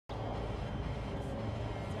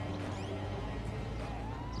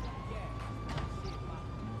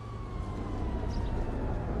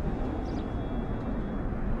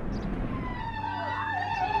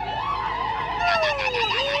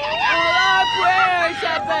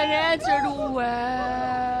up and answered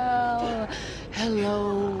well.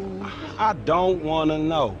 Hello. I don't want to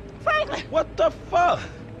know. Franklin! What the fuck?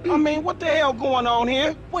 I mean, what the hell going on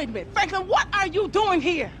here? Wait a minute. Franklin, what are you doing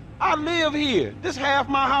here? I live here. This half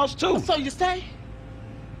my house, too. So you stay?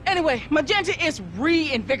 Anyway, Magenta is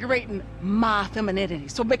reinvigorating my femininity.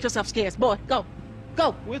 So make yourself scarce. Boy, go.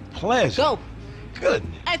 Go. With pleasure. Go.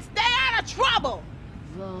 Goodness. And stay out of trouble.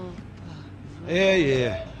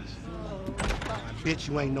 Yeah. I bet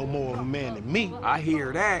you ain't no more of a man than me. I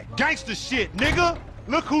hear that. Gangster shit, nigga.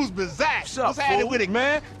 Look who's bizarre. What's at it with it,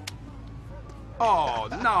 man? Oh,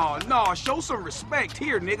 no. Show some respect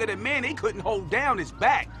here, nigga. The man, they couldn't hold down his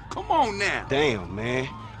back. Come on now. Damn, man.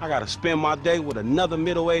 I gotta spend my day with another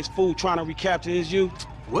middle-aged fool trying to recapture his youth.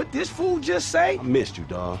 What this fool just say? I missed you,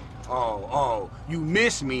 dawg. Oh, you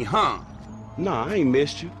miss me, huh? Nah, I ain't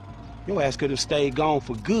missed you. Your ass could have stayed gone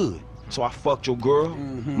for good. So I fucked your girl,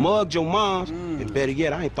 mugged your moms, and better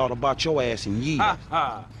yet, I ain't thought about your ass in years. Ha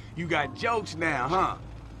ha. You got jokes now, huh?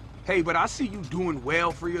 Hey, but I see you doing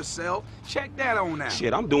well for yourself. Check that on out.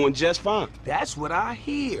 Shit, I'm doing just fine. That's what I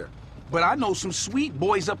hear. But I know some sweet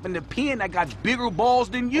boys up in the pen that got bigger balls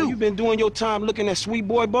than you. Oh, you been doing your time looking at sweet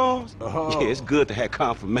boy balls? Yeah, it's good to have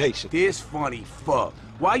confirmation. This funny fuck.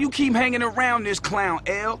 Why you keep hanging around this clown,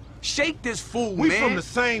 L? Shake this fool, We man. from the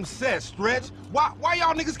same set, Stretch. Why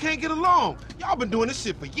y'all niggas can't get along? Y'all been doing this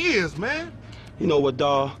shit for years, man. You know what,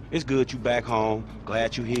 dawg? It's good you back home.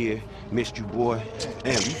 Glad you here. Missed you, boy.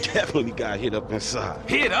 Damn, you definitely got hit up inside.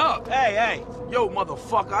 Hit up? Hey. Yo,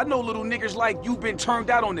 motherfucker, I know little niggas like you been turned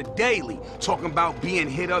out on the daily. Talking about being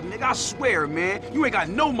hit up, nigga, I swear, man. You ain't got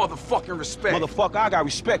no motherfucking respect. Motherfucker, I got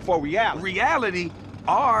respect for reality. Reality?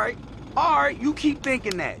 All right, you keep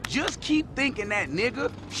thinking that. Just keep thinking that,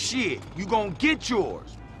 nigga. Shit, you gonna get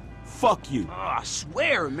yours. Fuck you. I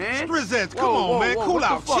swear, man. Strizette, come on, man. Cool what the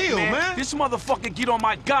out. fuck, Chill, man. This motherfucker get on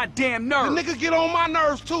my goddamn The nerves. nigga get on my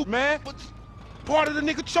nerves, too, man. But part of the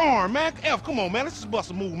nigga charm, man. F, come on, man. Let's just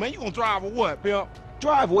bust a move, man. You gonna drive or what, pimp?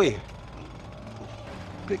 Drive where?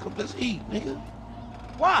 Pick up, let's eat, nigga.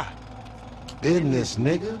 Why? Business,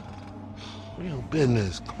 nigga. Real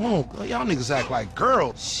business. Come on, y'all niggas act like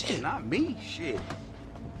girls. Shit, not me. Shit.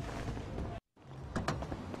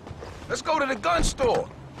 Let's go to the gun store.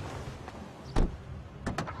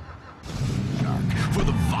 For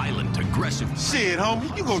the violent, aggressive... Shit,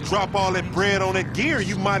 homie, you gonna drop all that bread on that gear,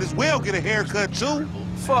 you might as well get a haircut, too.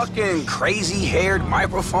 Fucking crazy-haired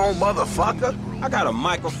microphone motherfucker. I got a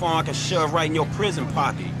microphone I can shove right in your prison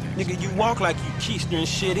pocket. Nigga, you walk like you keister and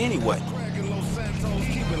shit anyway.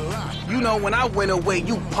 You know, when I went away,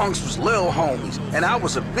 you punks was little homies, and I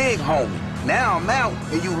was a big homie. Now I'm out,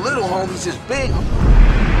 and you little homies is big.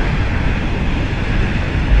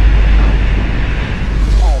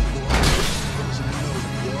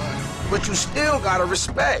 But you still gotta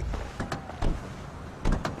respect.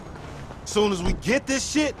 Soon as we get this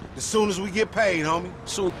shit, as soon as we get paid, homie.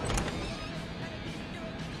 So,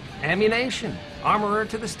 Ammunition. Armorer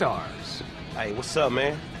to the stars. hey, what's up,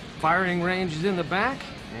 man? Firing range is in the back,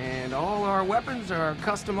 and all our weapons are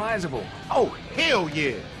customizable. Oh, hell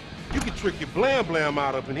yeah. You can trick your blam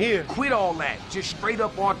out up in here. Quit all that. Just straight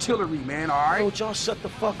up artillery, man, all right? Don't y'all shut the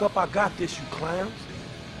fuck up. I got this, you clowns.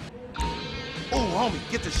 Ooh, homie,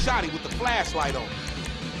 get the shotty with the flashlight on.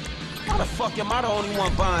 Why the fuck am I the only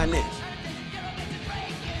one buying this?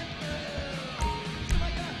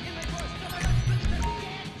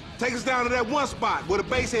 Take us down to that one spot where the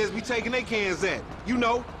baseheads be taking their cans at. You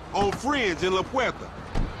know, on Fringe in La Puerta.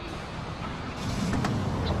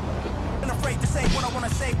 I'm afraid to say what I want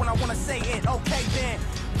to say when I want to say it. Okay then.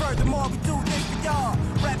 Furthermore, we do this for y'all.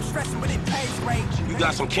 Rap stressing, but it pays rate. You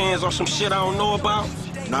got some cans or some shit I don't know about?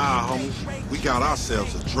 Nah, homie. We got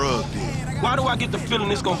ourselves a drug deal. Why do I get the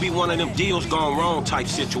feeling it's gonna be one of them deals gone wrong type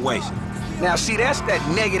situations? Now, see, that's that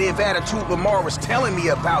negative attitude Lamar was telling me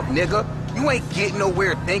about, nigga. You ain't getting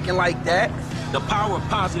nowhere thinking like that. The power of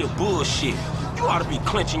positive bullshit. You ought to be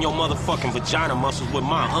clenching your motherfucking vagina muscles with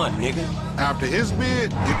my aunt, nigga. After his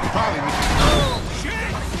bid, it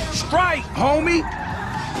Strike, homie.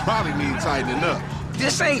 probably need tightening up.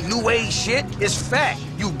 This ain't new age shit. It's fact.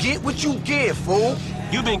 You get what you give, fool.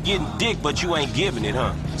 You been getting dick, but you ain't giving it,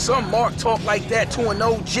 huh? Some Mark talk like that to an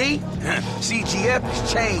OG? CGF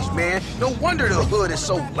has changed, man. No wonder the hood is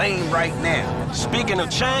so lame right now. Speaking of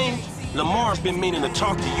change, Lamar's been meaning to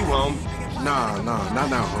talk to you, homie. Nah, not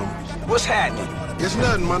now, homie. What's happening? It's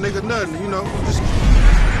nothing, my nigga, nothing, you know. Just...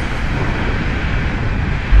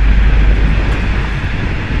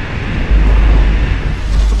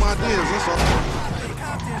 some ideas, that's all.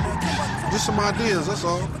 Just some ideas, that's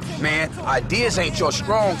all. Man, ideas ain't your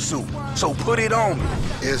strong suit, so put it on me.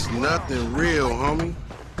 It's nothing real, homie.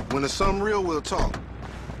 When it's something real, we'll talk.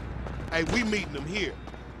 Hey, we meeting them here.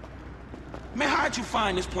 Man, how'd you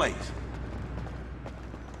find this place?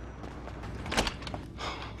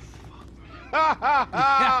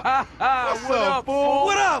 What's up, fool?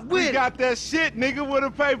 What up with We it? got that shit, nigga, with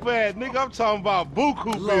a paper at. Nigga, I'm talking about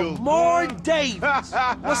buku bills. Lamar boy. Davis.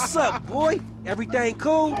 What's up, boy? Everything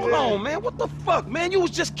cool? Hold on, man. What the fuck, man? You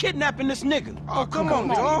was just kidnapping this nigga. Oh, come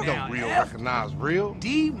on, on, dog. now, Don't real F. recognize real.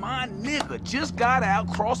 D, my nigga, just got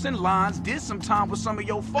out crossing lines, did some time with some of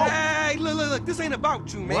your folks. Hey, look, this ain't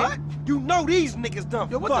about you, man. What? You know these niggas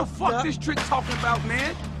done Yo, what the fucked fuck up. this trick talking about,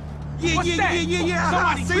 man? Yeah, What's that?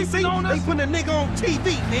 Somebody See, creeping on us? They putting a nigga on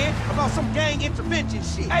TV, man, about some gang intervention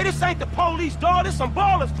shit. Hey, this ain't the police, dog. This some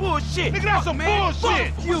ballers bullshit. Nigga, that's some Man,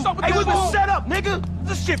 bullshit. fuck you. What's up with Hey, we that been bull- set up, nigga.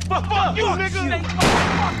 This shit fucked up. you, Fuck nigga. Shit ain't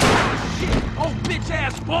fuck shit. Oh,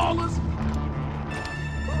 bitch-ass ballers.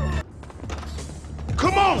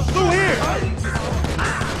 Come on, through here.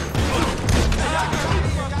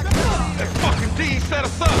 That fucking D set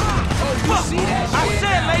us up. You see that I shit?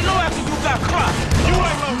 said lay low after you got cropped. You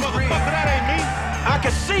ain't no motherfucker, that ain't me. I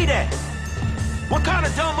can see that. What kind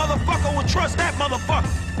of dumb motherfucker would trust that motherfucker?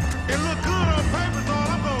 It look good on paper, is all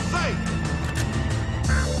I'm gonna say.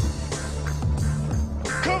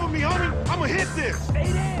 Cover me, homie. I'ma hit this.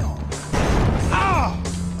 Stay down. Ah!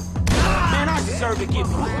 Man, I deserve to get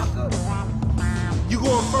me. You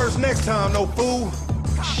going first next time, no fool.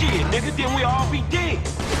 Shit, nigga, then we all be dead.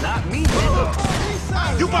 Not me,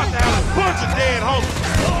 nigga. You about to have a bunch of dead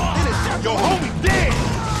homies. Your homie dead.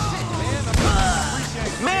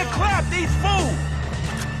 Man, clap these fools.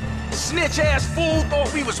 Snitch-ass fool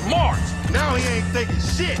thought we was marked. Now he ain't thinking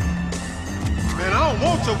shit. Man, I don't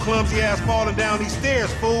want your clumsy ass falling down these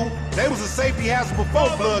stairs, fool. They was a safety hazard before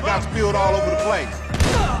blood got spilled all over the place.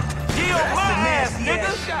 Deal my ass,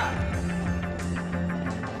 nigga. shot.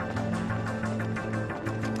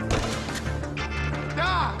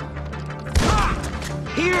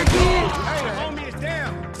 Here again? Hey, the homie is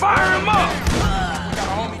down. Fire him up.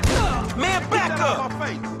 Man, back Get out up. of my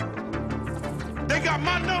face. They got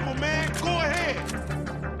my number, man. Go ahead.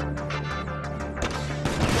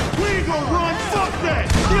 We ain't gonna run. Fuck that.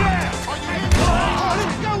 Get out. Oh,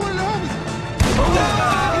 this got one of the homies.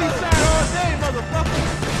 Eastside all day, motherfucker.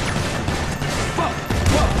 Fuck.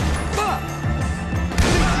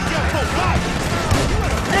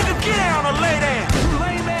 Nigga, get down or lay down. You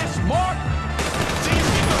lame-ass mark.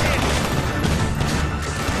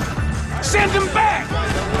 Send him back.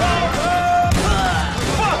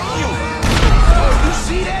 Fuck you. Oh, you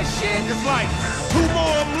see that shit? It's like 2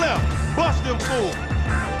 more of them left. Bust them fools.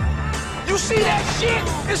 You see that shit?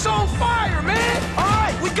 It's on fire, man. All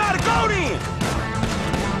right, we gotta go then.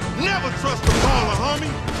 Never trust a baller,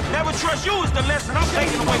 homie. Never trust you is the lesson I'm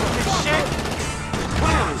taking away from this shit.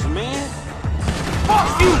 Clowns, man.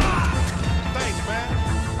 Fuck you. Thanks, man.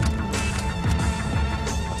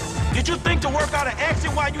 Did you think to work out an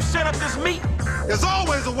exit while you set up this meet? There's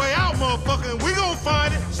always a way out, motherfucker, and we gonna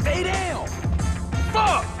find it. Stay down.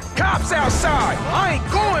 Fuck. Cops outside. I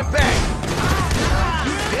ain't going back.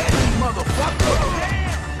 You dead, you motherfucker.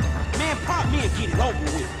 Man, pop me and get it over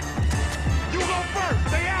with. You go first.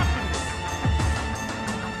 Stay after me.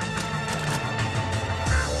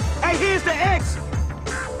 Hey, here's the exit.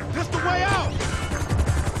 This the way out.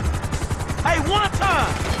 Hey, one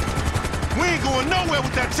time. We ain't going nowhere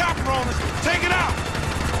with that chopper on us. Take it out.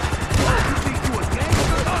 You think you a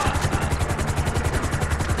gangster?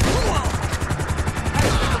 Hey,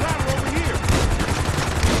 there's a ladder over here.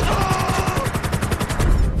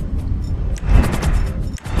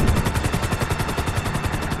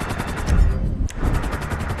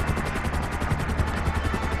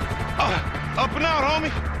 Up and out,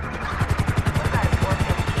 homie.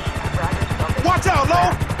 Watch out,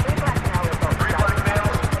 Lo.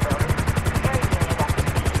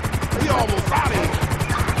 We almost out of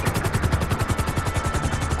here.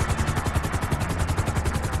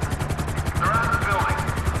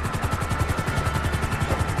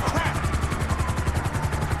 Crap.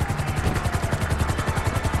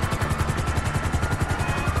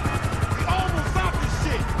 We almost out this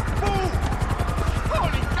shit. Move.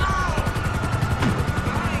 Holy cow.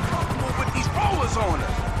 I ain't comfortable with these rollers on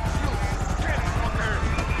us.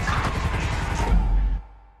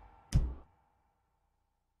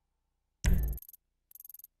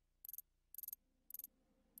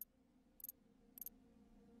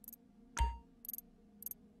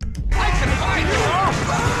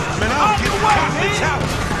 Man, I'll get the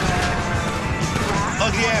challenge.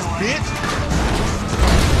 Ugly ass bitch.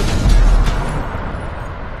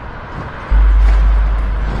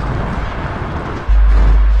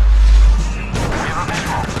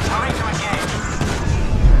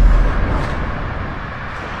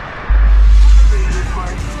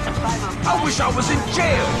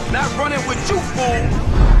 with you, fool!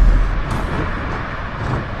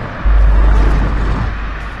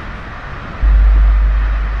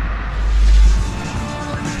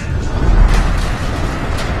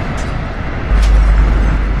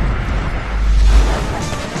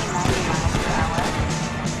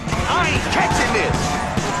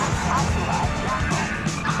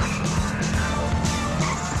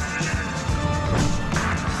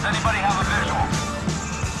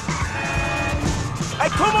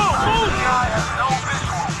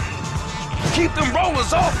 Keep them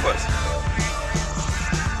rollers off us!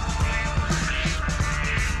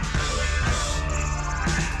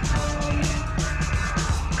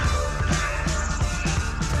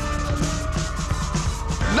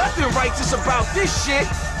 Nothing righteous about this shit,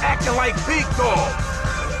 acting like big dog.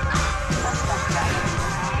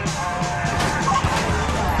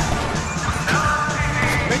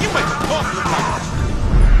 Man, you make a fuck look like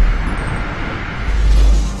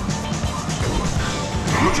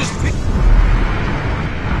you just picked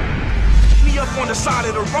me up on the side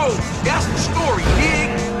of the road. That's the story, dig?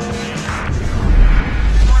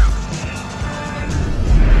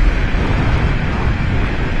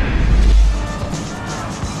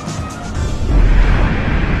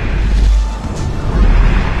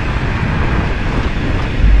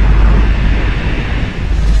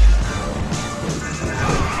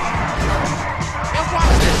 And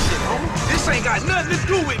watch that shit, homie. This ain't got nothing to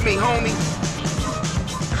do with me, homie.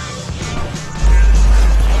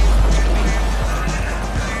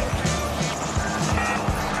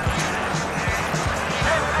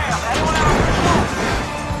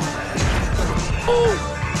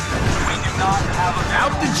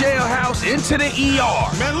 Out the jailhouse, into the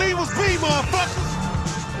ER. Man, leave us be, motherfuckers!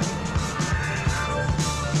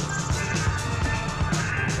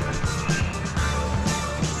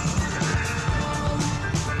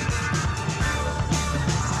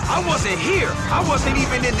 I wasn't here. I wasn't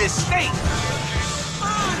even in this state.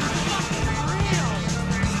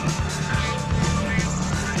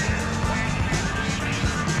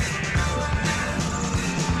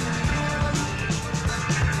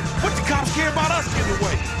 What the cops care about us getting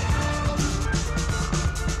away?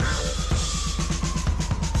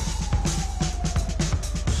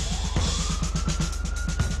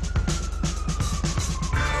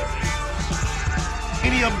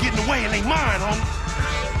 Any of them getting away and they mine, homie.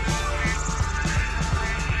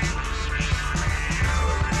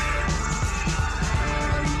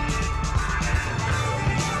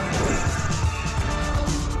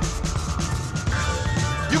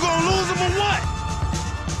 You gonna lose them or what?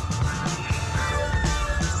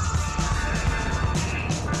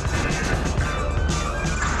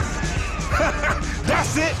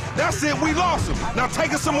 That's it, we lost him. Now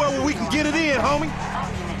take us somewhere where we can get it in, homie.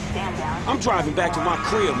 I'm driving back to my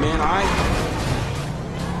crib, man, all right?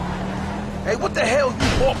 Hey, what the hell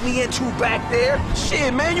you walked me into back there?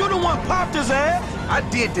 Shit, man, you the one popped his ass. I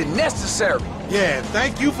did the necessary. Yeah,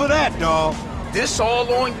 thank you for that, dawg. This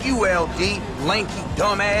all on you, LD, lanky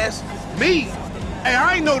dumbass. Me? Hey,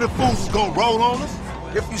 I ain't know the fools was gonna roll on us.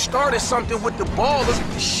 If you started something with the ballers,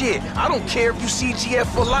 shit, I don't care if you CGF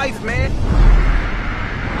for life, man.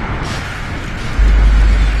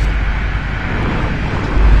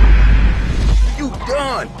 You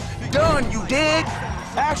done, you dig?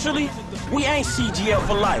 Actually, we ain't CGF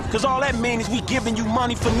for life, because all that means is we giving you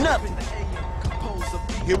money for nothing.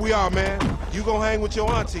 Here we are, man. You gonna hang with your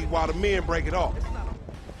auntie while the men break it off.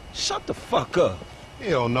 Shut the fuck up.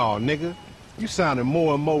 Hell no, nigga. You sounding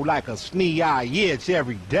more and more like a snee-eye itch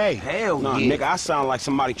every day. Hell Nah, yeah. nigga, I sound like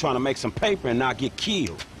somebody trying to make some paper and not get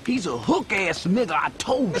killed. He's a hook-ass nigga, I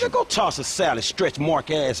told you. Nigga, go toss a salad, stretch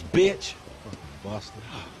mark ass bitch. Buster.